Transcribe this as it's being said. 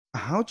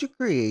how to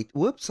create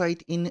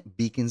website in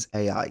Beacons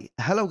AI.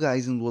 Hello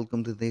guys and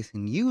welcome to this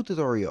new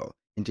tutorial.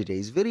 In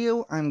today's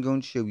video, I'm going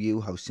to show you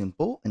how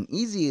simple and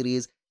easy it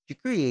is to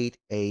create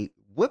a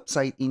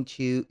website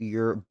into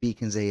your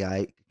Beacons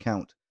AI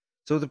account.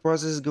 So the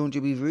process is going to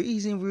be very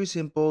easy and very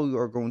simple. You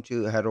are going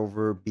to head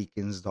over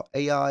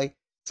beacons.ai,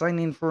 sign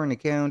in for an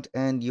account,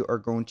 and you are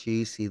going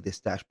to see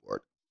this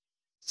dashboard.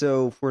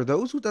 So for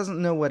those who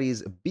doesn't know what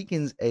is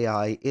Beacons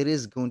AI, it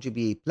is going to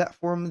be a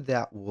platform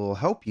that will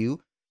help you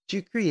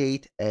to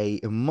create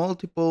a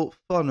multiple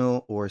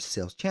funnel or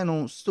sales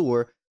channel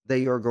store that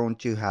you're going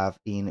to have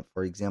in,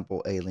 for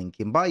example, a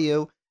link in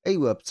bio, a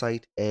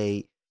website,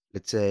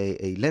 let's say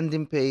a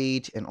landing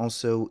page, and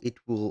also it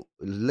will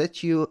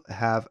let you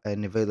have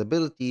an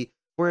availability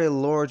for a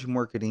large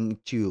marketing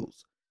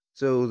tools.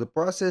 So the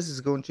process is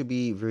going to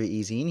be very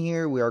easy in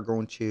here. We are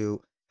going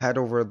to head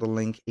over the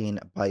link in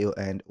bio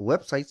and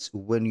websites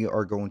when you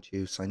are going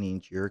to sign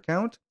into your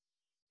account.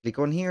 Click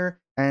on here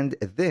and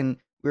then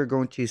we're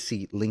going to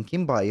see link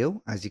in bio.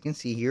 As you can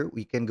see here,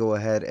 we can go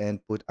ahead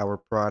and put our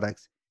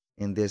products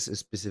in this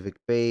specific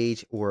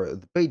page or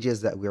the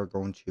pages that we are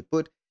going to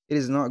put. It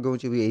is not going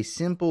to be a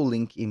simple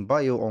link in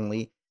bio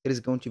only. It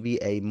is going to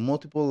be a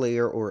multiple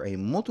layer or a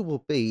multiple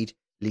page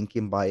link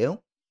in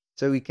bio.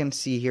 So you can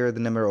see here the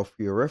number of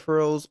your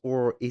referrals,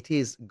 or it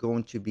is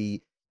going to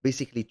be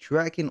basically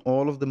tracking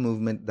all of the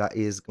movement that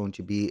is going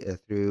to be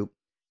through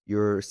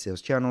your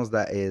sales channels.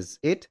 That is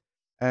it.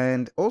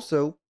 And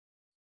also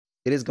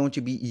it is going to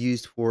be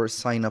used for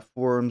sign up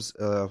forms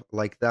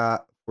like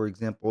that. For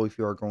example, if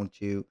you are going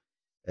to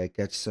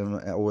catch some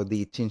or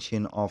the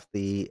attention of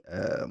the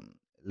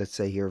let's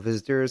say here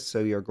visitors, so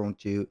you're going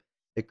to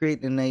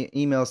create an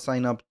email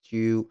sign up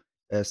to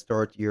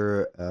start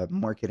your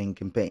marketing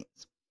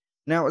campaigns.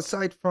 Now,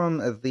 aside from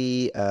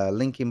the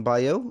link in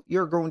bio,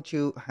 you're going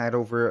to head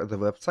over the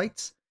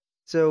websites.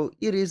 So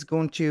it is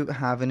going to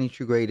have an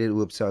integrated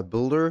website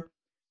builder.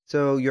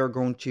 So you're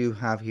going to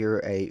have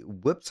here a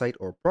website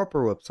or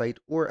proper website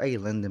or a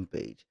landing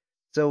page.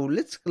 So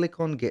let's click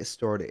on get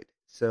started.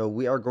 So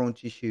we are going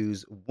to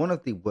choose one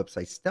of the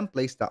websites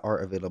templates that are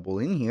available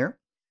in here.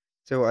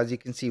 So as you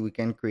can see, we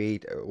can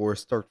create or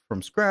start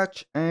from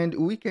scratch, and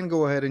we can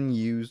go ahead and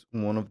use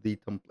one of the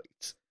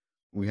templates.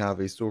 We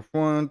have a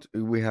storefront,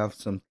 we have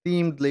some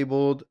themed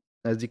labeled,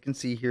 as you can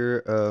see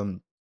here,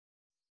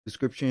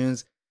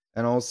 descriptions,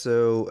 and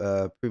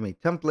also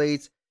pre-made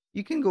templates.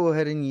 You can go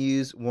ahead and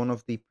use one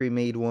of the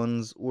pre-made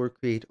ones or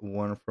create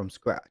one from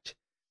scratch.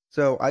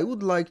 So I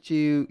would like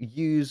to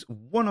use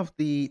one of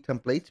the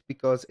templates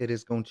because it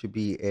is going to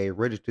be a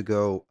ready to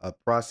go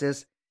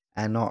process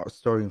and not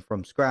starting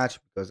from scratch,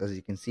 because as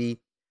you can see,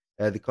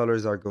 the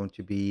colors are going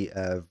to be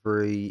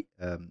very,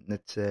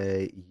 let's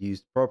say,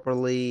 used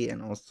properly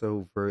and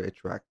also very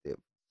attractive.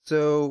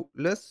 So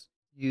let's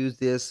use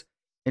this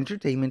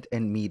entertainment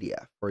and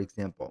media, for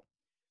example.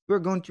 We're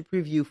going to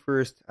preview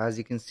first, as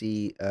you can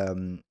see,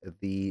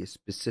 the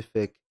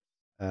specific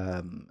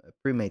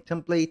pre-made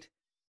template.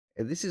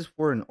 This is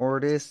for an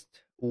artist,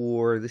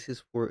 or this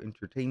is for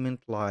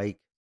entertainment, like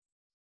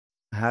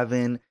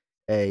having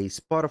a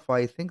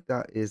Spotify. I think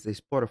that is a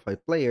Spotify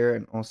player,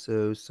 and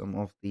also some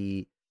of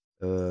the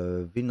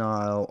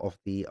vinyl of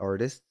the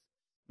artists.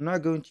 I'm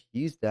not going to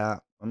use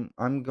that.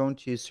 I'm going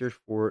to search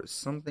for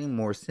something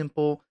more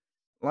simple,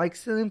 like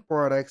selling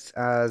products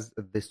as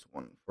this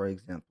one, for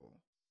example.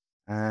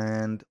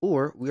 And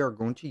or we are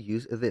going to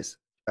use this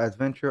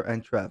adventure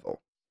and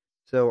travel.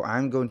 So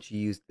I'm going to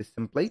use this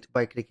template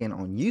by clicking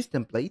on use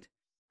template,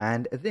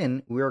 and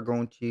then we are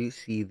going to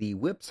see the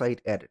website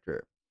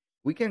editor.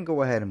 We can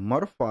go ahead and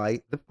modify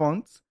the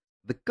fonts,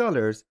 the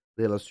colors,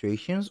 the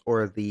illustrations,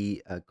 or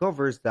the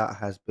covers that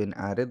has been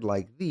added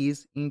like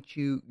these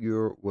into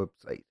your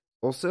website.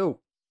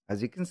 Also,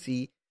 as you can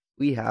see,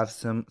 we have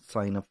some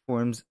sign up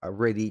forms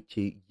ready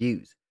to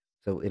use.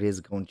 So it is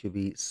going to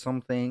be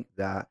something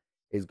that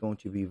is going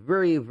to be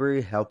very,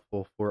 very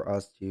helpful for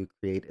us to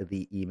create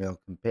the email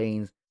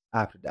campaigns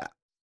after that.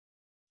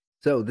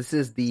 So this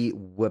is the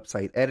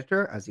website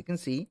editor. As you can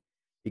see,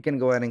 you can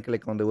go ahead and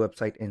click on the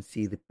website and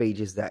see the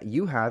pages that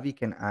you have. You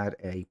can add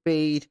a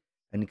page,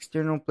 an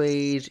external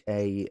page,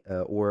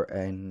 or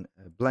a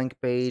blank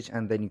page,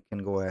 and then you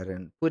can go ahead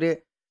and put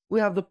it. We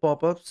have the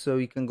pop-ups, so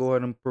you can go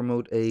ahead and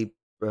promote a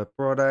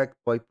product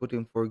by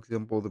putting, for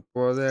example, the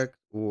product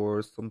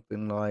or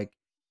something like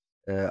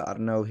I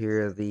don't know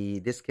here,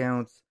 the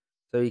discounts.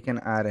 So you can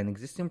add an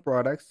existing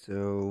product.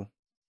 So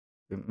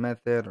the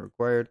method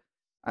required,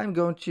 I'm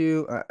going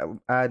to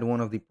add one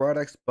of the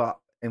products, but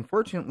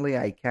unfortunately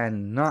I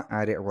cannot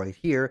add it right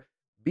here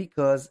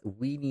because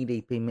we need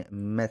a payment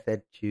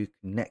method to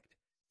connect.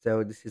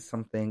 So this is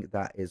something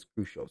that is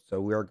crucial. So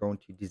we are going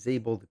to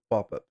disable the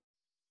pop-up.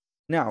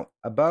 Now,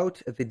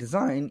 about the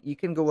design, you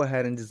can go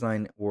ahead and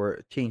design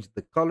or change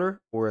the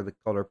color or the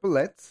color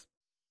palettes.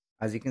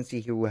 As you can see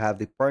here, we have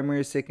the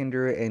primary,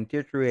 secondary, and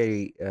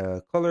tertiary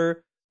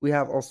color. We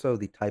have also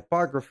the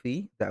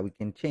typography that we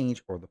can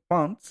change, or the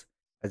fonts.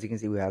 As you can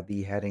see, we have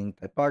the heading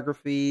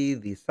typography,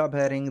 the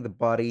subheading, the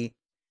body,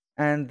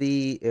 and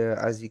the,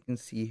 as you can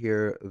see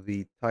here,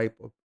 the type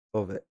of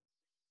of it.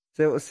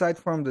 So aside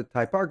from the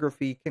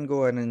typography, you can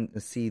go ahead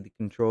and see the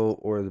control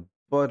or the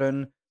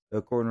button,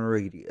 the corner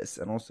radius,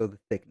 and also the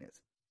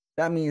thickness.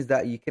 That means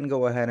that you can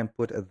go ahead and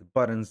put the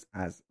buttons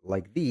as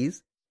like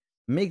these,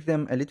 make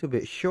them a little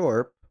bit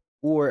sharp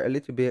or a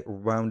little bit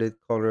rounded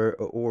color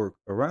or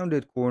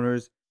rounded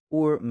corners,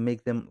 or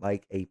make them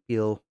like a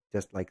peel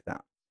just like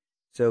that.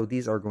 So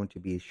these are going to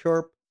be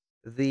sharp.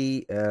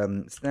 The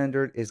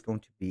standard is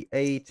going to be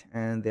 8,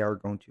 and they are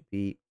going to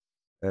be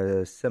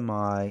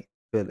semi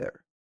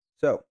pillar.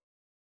 So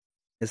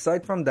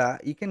aside from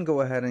that, you can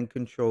go ahead and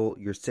control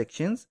your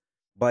sections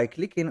by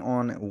clicking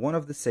on one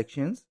of the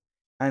sections,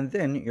 and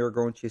then you're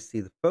going to see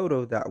the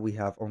photo that we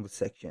have on the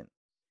section.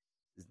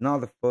 It's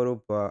not the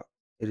photo, but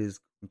it is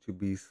going to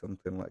be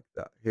something like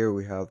that. Here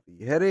we have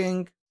the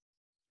heading.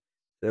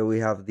 So we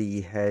have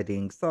the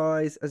heading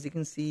size, as you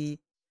can see,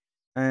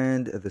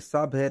 and the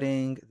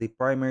subheading, the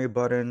primary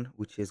button,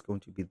 which is going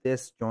to be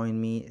this, join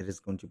me. It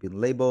is going to be the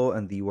label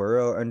and the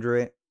URL under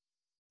it.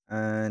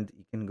 And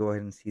you can go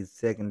ahead and see the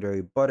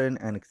secondary button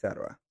and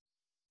etc.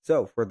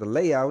 So for the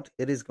layout,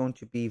 it is going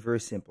to be very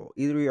simple.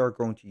 Either you are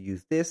going to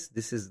use this.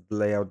 This is the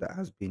layout that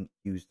has been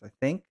used, I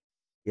think.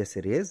 Yes,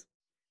 it is.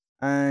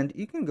 And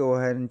you can go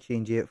ahead and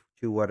change it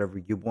to whatever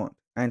you want.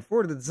 And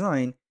for the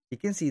design, you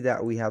can see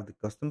that we have the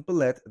custom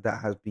palette that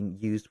has been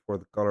used for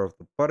the color of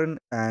the button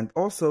and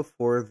also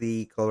for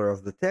the color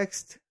of the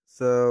text.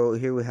 So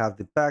here we have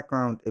the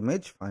background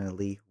image.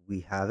 Finally,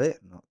 we have it,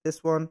 not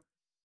this one.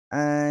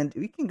 And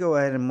we can go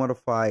ahead and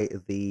modify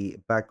the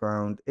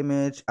background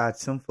image, add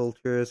some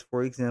filters,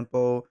 for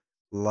example,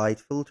 light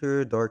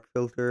filter, dark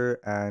filter,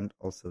 and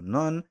also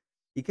none.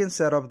 You can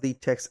set up the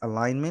text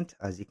alignment,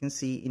 as you can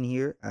see in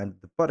here, and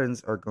the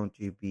buttons are going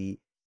to be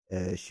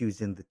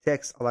choosing the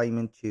text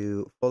alignment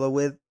to follow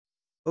with.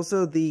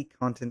 Also the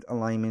content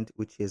alignment,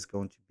 which is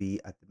going to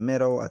be at the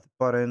middle, at the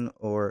button,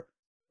 or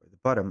the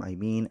bottom, I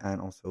mean,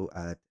 and also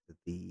at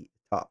the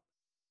top.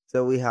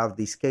 So we have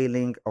the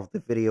scaling of the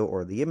video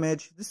or the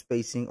image, the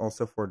spacing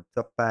also for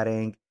the top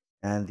padding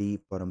and the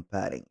bottom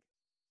padding.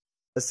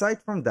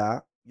 Aside from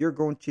that, you're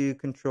going to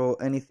control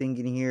anything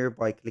in here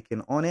by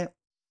clicking on it,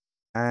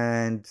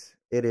 and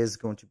it is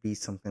going to be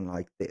something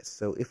like this.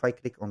 So if I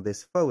click on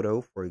this photo,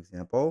 for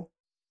example,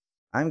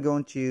 I'm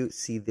going to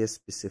see this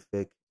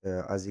specific,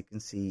 as you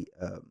can see,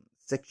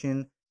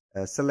 section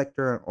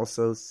selector and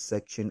also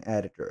section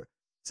editor.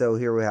 So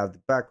here we have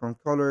the background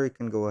color. You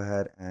can go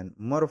ahead and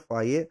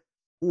modify it,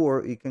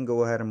 or you can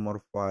go ahead and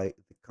modify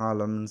the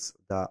columns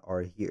that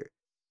are here.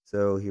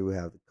 So here we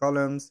have the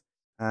columns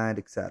and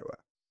etc.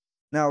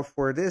 Now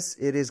for this,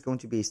 it is going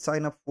to be a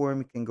sign up form.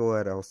 You can go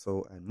ahead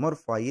also and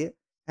modify it.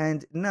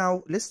 And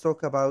now let's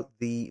talk about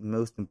the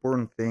most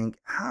important thing,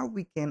 how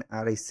we can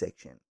add a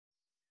section.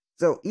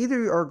 So either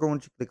you are going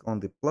to click on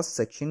the plus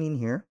section in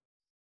here,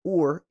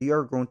 or you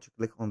are going to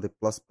click on the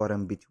plus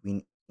button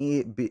between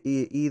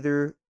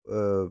either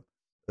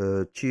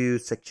two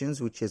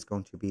sections, which is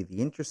going to be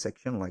the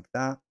intersection like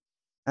that.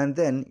 And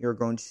then you're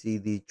going to see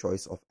the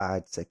choice of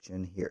add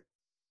section here.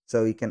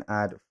 So you can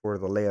add for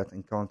the layout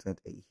and content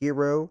a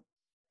hero,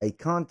 a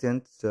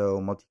content, so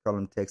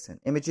multi-column text and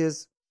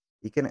images.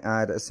 You can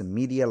add some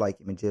media like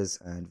images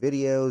and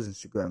videos,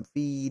 Instagram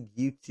feed,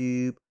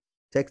 YouTube,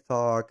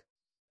 TikTok.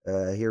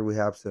 Here we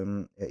have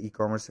some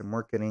e-commerce and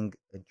marketing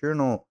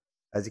journal.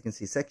 As you can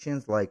see,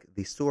 sections like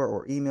the store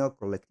or email,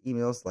 collect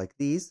emails like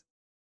these.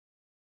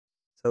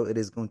 So it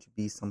is going to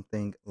be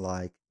something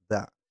like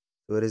that.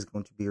 So it is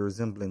going to be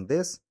resembling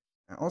this.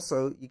 And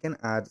also you can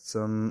add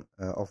some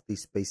of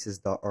these spaces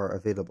that are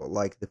available,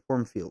 like the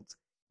form fields.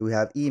 We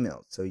have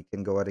emails, so you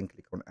can go ahead and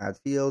click on add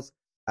fields,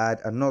 add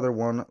another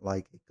one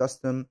like a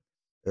custom.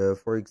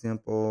 For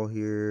example,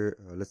 here,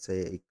 let's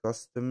say a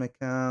custom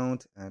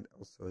account and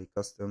also a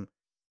custom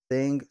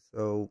thing.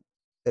 So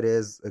it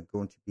is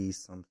going to be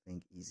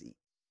something easy.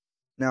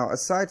 Now,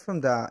 aside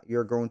from that,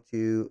 you're going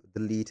to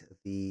delete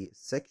the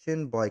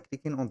section by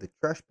clicking on the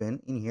trash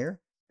bin in here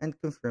and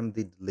confirm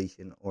the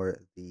deletion or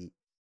the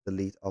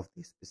delete of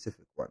the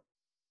specific one.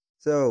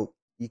 So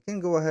you can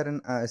go ahead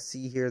and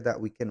see here that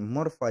we can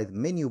modify the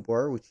menu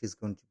bar, which is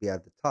going to be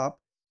at the top.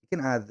 You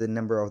can add the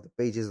number of the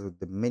pages of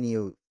the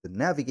menu, the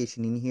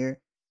navigation in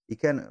here. You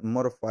can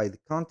modify the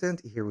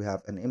content. Here we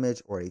have an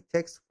image or a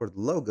text for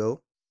the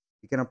logo.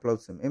 You can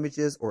upload some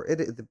images or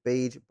edit the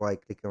page by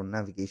clicking on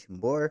navigation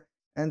bar.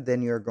 And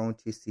then you're going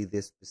to see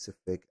this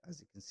specific,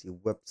 as you can see,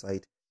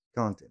 website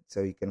content.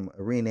 So you can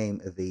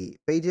rename the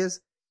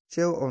pages,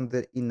 show on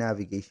the in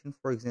navigation,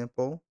 for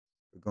example.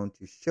 We're going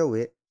to show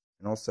it.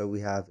 And also we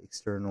have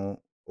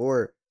external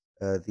or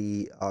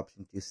the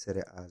option to set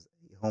it as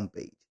a home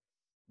page.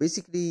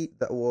 Basically,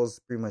 that was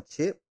pretty much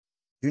it.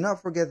 Do not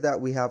forget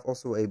that we have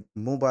also a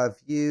mobile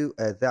view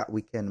that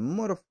we can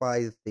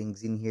modify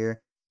things in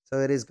here. So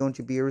it is going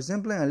to be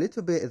resembling a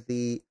little bit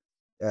the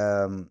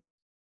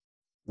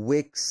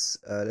Wix,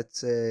 let's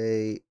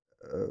say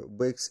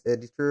Wix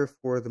editor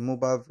for the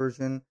mobile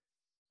version.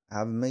 I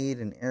have made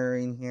an error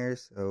in here,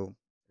 so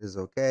it is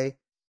okay.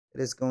 It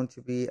is going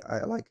to be,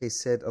 like I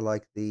said,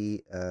 like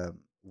the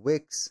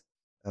Wix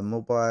a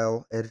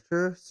mobile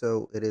editor,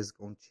 so it is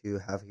going to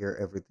have here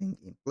everything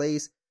in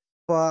place,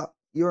 but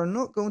you're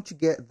not going to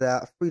get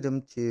that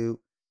freedom to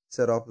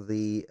set up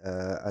the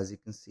as you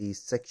can see,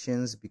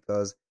 sections,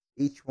 because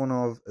each one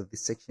of the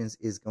sections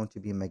is going to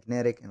be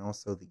magnetic, and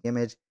also the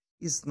image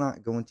is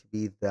not going to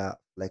be that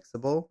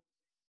flexible.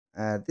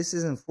 This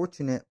is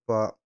unfortunate,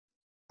 but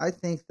I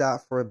think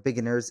that for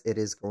beginners, it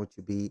is going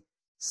to be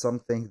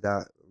something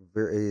that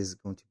is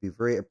going to be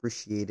very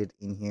appreciated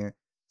in here.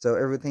 So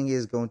everything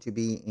is going to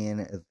be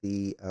in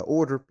the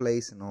order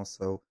place, and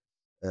also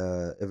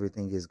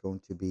everything is going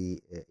to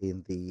be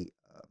in the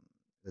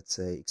let's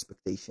say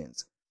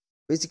expectations.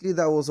 Basically,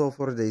 that was all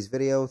for today's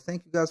video.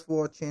 Thank you guys for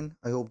watching.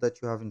 I hope that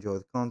you have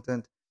enjoyed the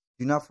content.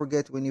 Do not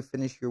forget, when you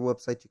finish your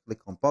website, you click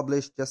on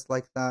publish just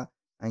like that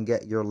and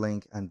get your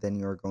link, and then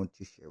you're going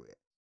to share it.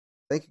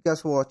 Thank you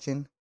guys for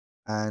watching,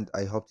 and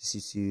I hope to see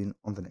you soon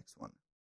on the next one.